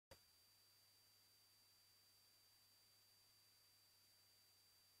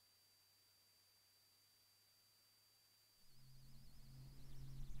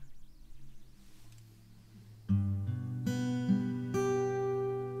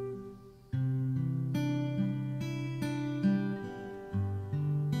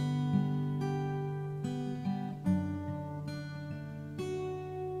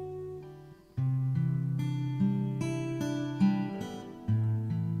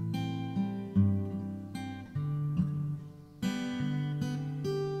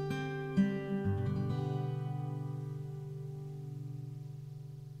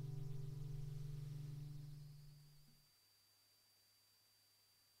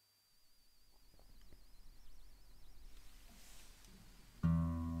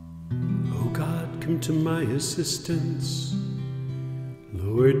come to my assistance.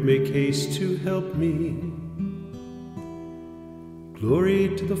 Lord, make haste to help me.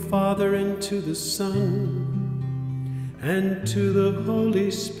 Glory to the Father, and to the Son, and to the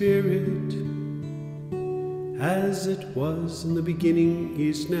Holy Spirit, as it was in the beginning,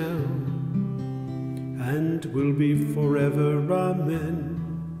 is now, and will be forever. Amen.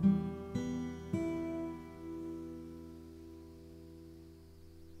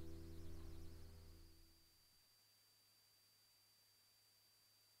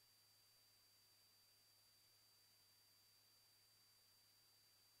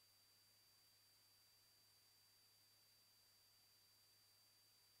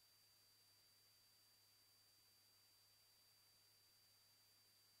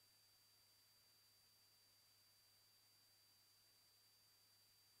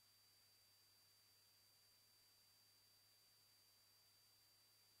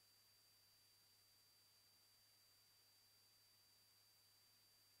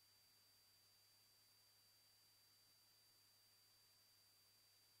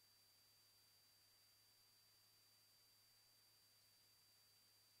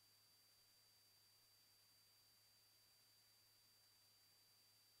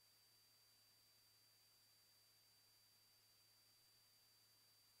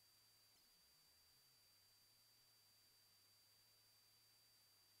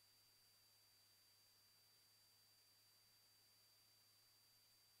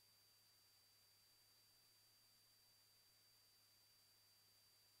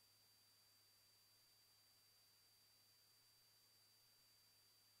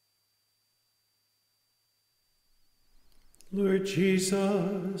 Lord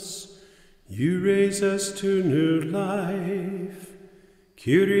Jesus, you raise us to new life.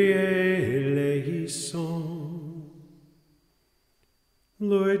 Kyrie eleison.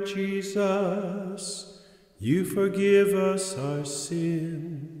 Lord Jesus, you forgive us our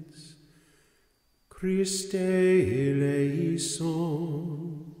sins. Christe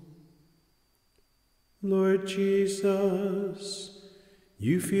eleison. Lord Jesus,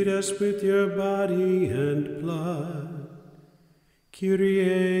 you feed us with your body and blood.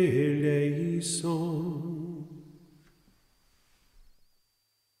 Kyrie eleison.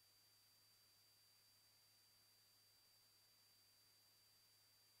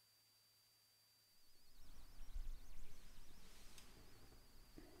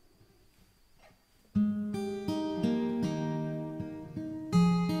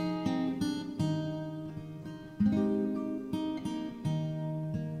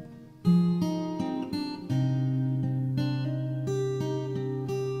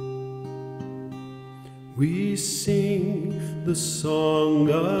 We sing the song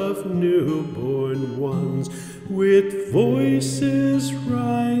of newborn ones, with voices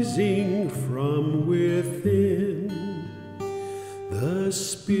rising from within. The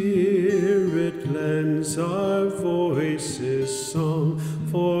Spirit lends our voices song,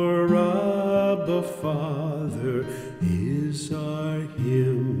 for Abba Father is our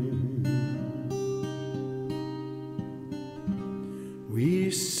hymn. We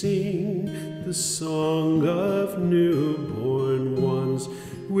sing the song of newborn ones,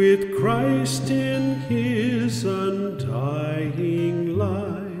 with Christ in his undying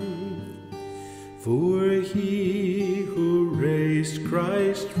life. For he who raised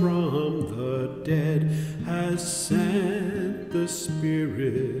Christ from the dead has sent the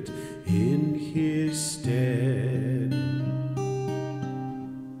Spirit in his stead.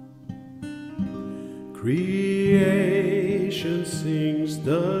 Creation sings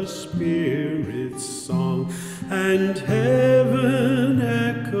the Spirit's song, and heaven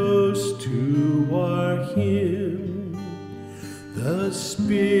echoes to our hymn. The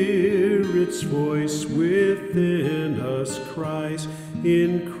Spirit's voice within us cries,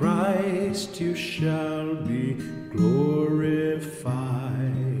 in Christ you shall be glorified.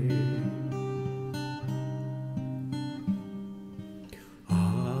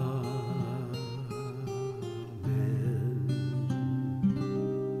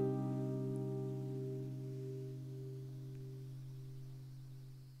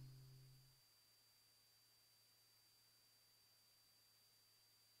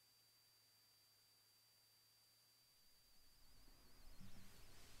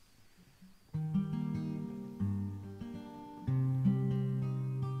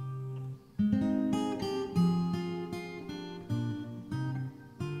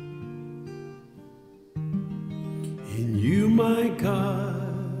 In you, my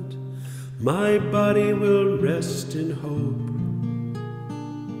God, my body will rest in hope.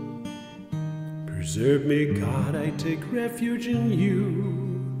 Preserve me, God, I take refuge in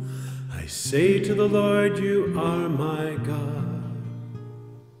you. I say to the Lord, you are my God.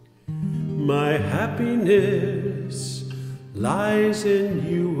 My happiness lies in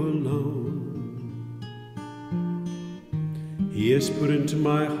you alone. He has put into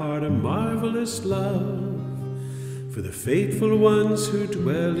my heart a marvelous love for the faithful ones who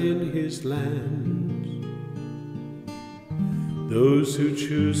dwell in his land. Those who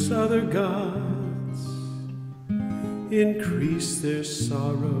choose other gods increase their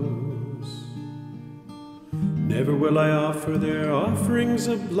sorrows. Never will I offer their offerings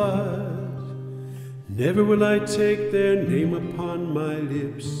of blood. Never will I take their name upon my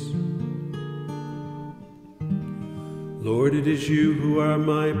lips. Lord, it is you who are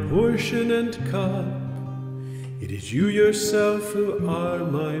my portion and cup. It is you yourself who are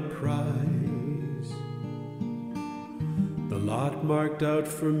my prize. The lot marked out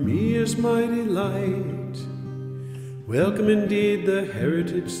for me is my delight. Welcome indeed the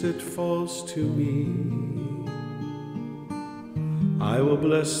heritage that falls to me. I will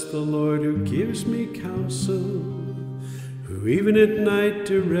bless the Lord who gives me counsel, who even at night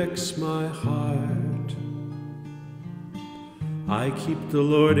directs my heart. I keep the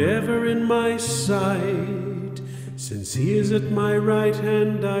Lord ever in my sight. Since he is at my right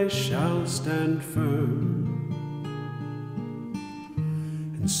hand, I shall stand firm.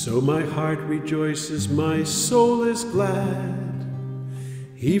 And so my heart rejoices, my soul is glad.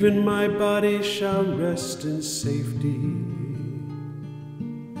 Even my body shall rest in safety.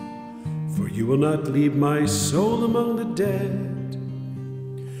 For you will not leave my soul among the dead,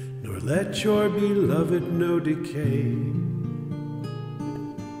 nor let your beloved know decay.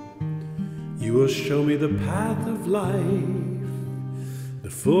 You will show me the path of life, the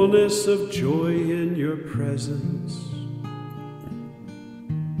fullness of joy in your presence.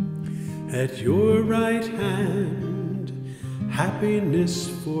 At your right hand, happiness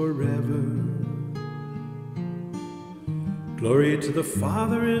forever. Glory to the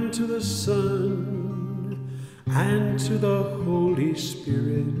Father, and to the Son, and to the Holy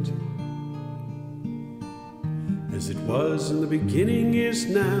Spirit, as it was in the beginning, is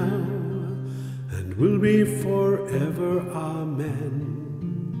now, and will be forever. Amen.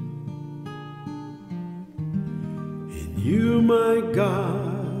 In you, my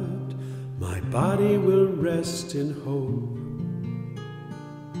God, my body will rest in hope.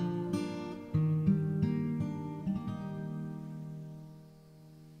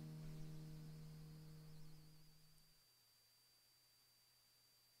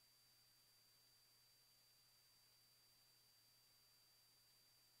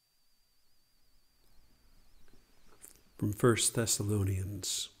 From 1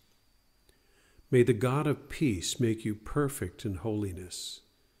 Thessalonians. May the God of peace make you perfect in holiness.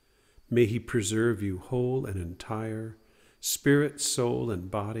 May he preserve you whole and entire, spirit, soul,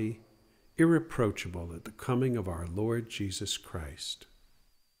 and body, irreproachable at the coming of our Lord Jesus Christ.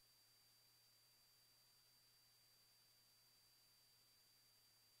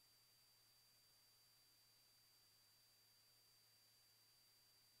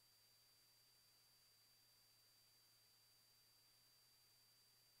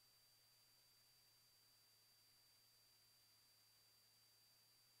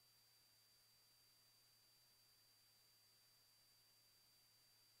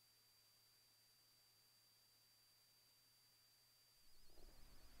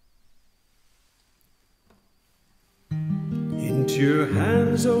 Into your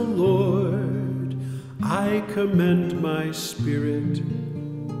hands, O Lord, I commend my spirit.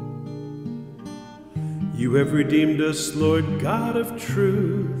 You have redeemed us, Lord God of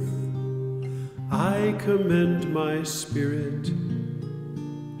truth. I commend my spirit.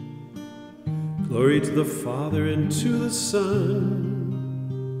 Glory to the Father, and to the Son,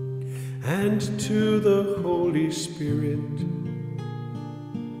 and to the Holy Spirit.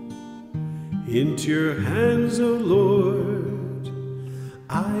 Into your hands, O Lord,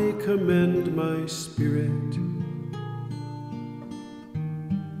 I commend my spirit.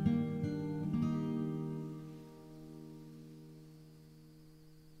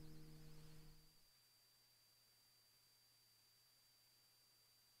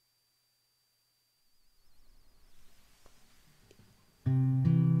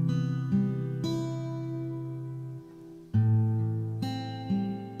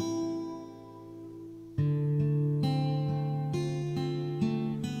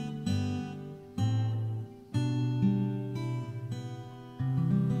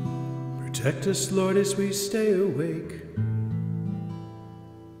 Protect us, Lord, as we stay awake.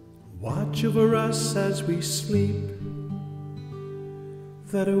 Watch over us as we sleep,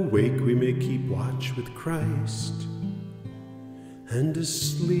 that awake we may keep watch with Christ, and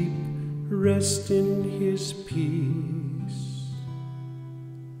asleep rest in his peace.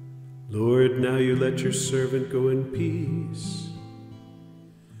 Lord, now you let your servant go in peace.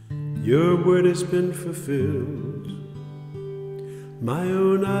 Your word has been fulfilled. My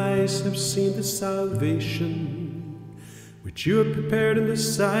own eyes have seen the salvation which you have prepared in the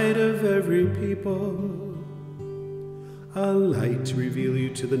sight of every people, a light to reveal you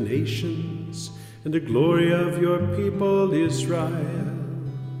to the nations and the glory of your people Israel.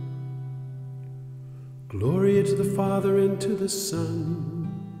 Glory to the Father, and to the Son,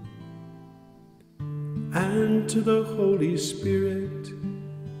 and to the Holy Spirit,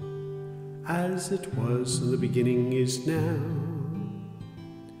 as it was in the beginning, is now,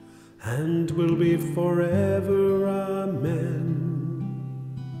 and will be forever. Amen.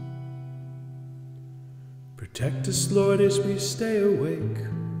 Protect us, Lord, as we stay awake.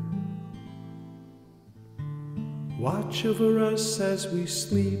 Watch over us as we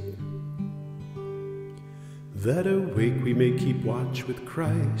sleep, that awake we may keep watch with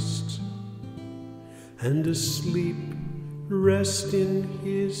Christ, and asleep rest in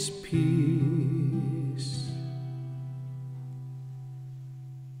his peace.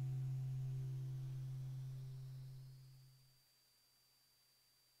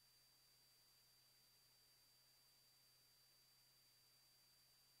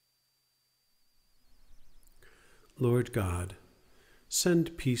 Lord God,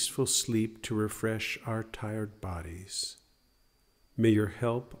 send peaceful sleep to refresh our tired bodies. May your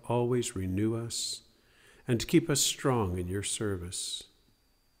help always renew us and keep us strong in your service.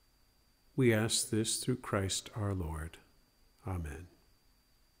 We ask this through Christ our Lord. Amen.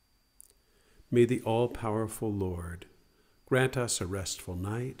 May the all-powerful Lord grant us a restful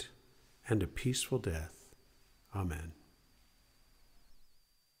night and a peaceful death. Amen.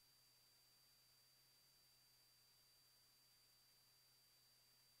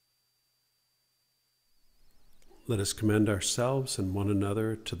 Let us commend ourselves and one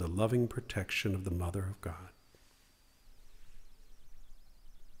another to the loving protection of the Mother of God.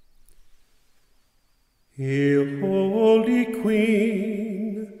 Hail, Holy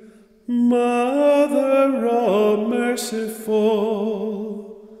Queen, Mother all merciful,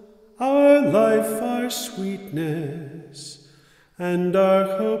 our life, our sweetness, and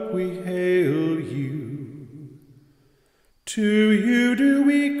our hope, we hail you. To you do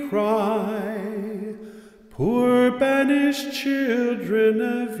we cry, poor banished children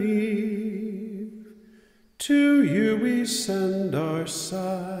of Eve. To you we send our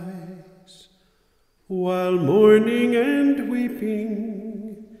sighs, while mourning and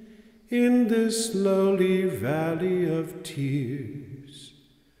weeping in this lowly valley of tears.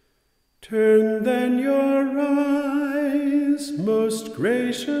 Turn then your eyes, most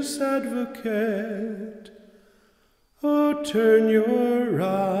gracious Advocate, oh, turn your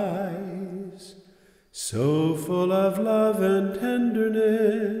eyes, so full of love and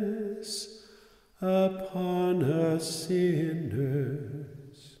tenderness, upon us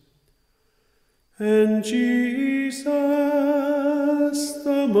sinners. And Jesus,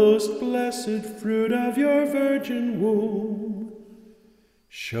 the most blessed fruit of your virgin womb,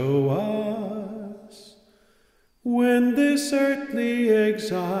 show us when this earthly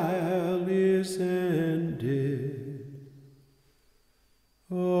exile is ended.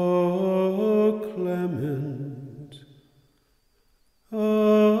 Oh,